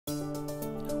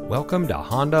Welcome to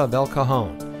Honda of El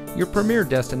Cajon, your premier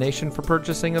destination for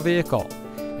purchasing a vehicle.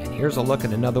 And here's a look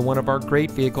at another one of our great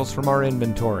vehicles from our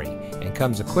inventory, and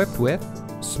comes equipped with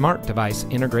smart device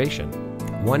integration,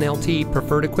 1LT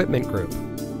preferred equipment group,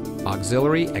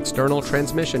 auxiliary external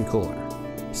transmission cooler,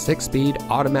 6-speed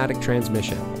automatic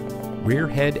transmission, rear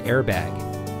head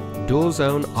airbag, dual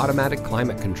zone automatic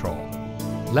climate control,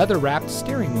 leather wrapped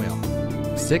steering wheel,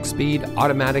 6-speed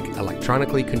automatic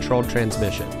electronically controlled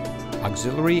transmission,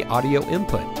 auxiliary audio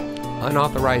input,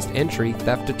 unauthorized entry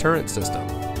theft deterrent system,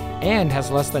 and has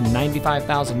less than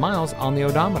 95,000 miles on the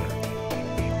odometer.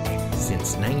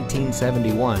 Since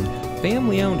 1971,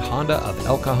 family-owned Honda of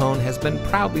El Cajon has been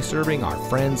proudly serving our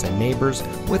friends and neighbors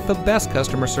with the best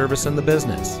customer service in the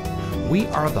business. We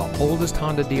are the oldest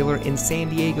Honda dealer in San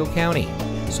Diego County,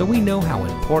 so we know how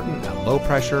important a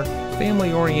low-pressure,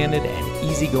 family-oriented, and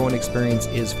easygoing experience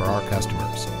is for our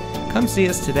customers. Come see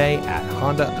us today at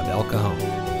Honda of El Cajon.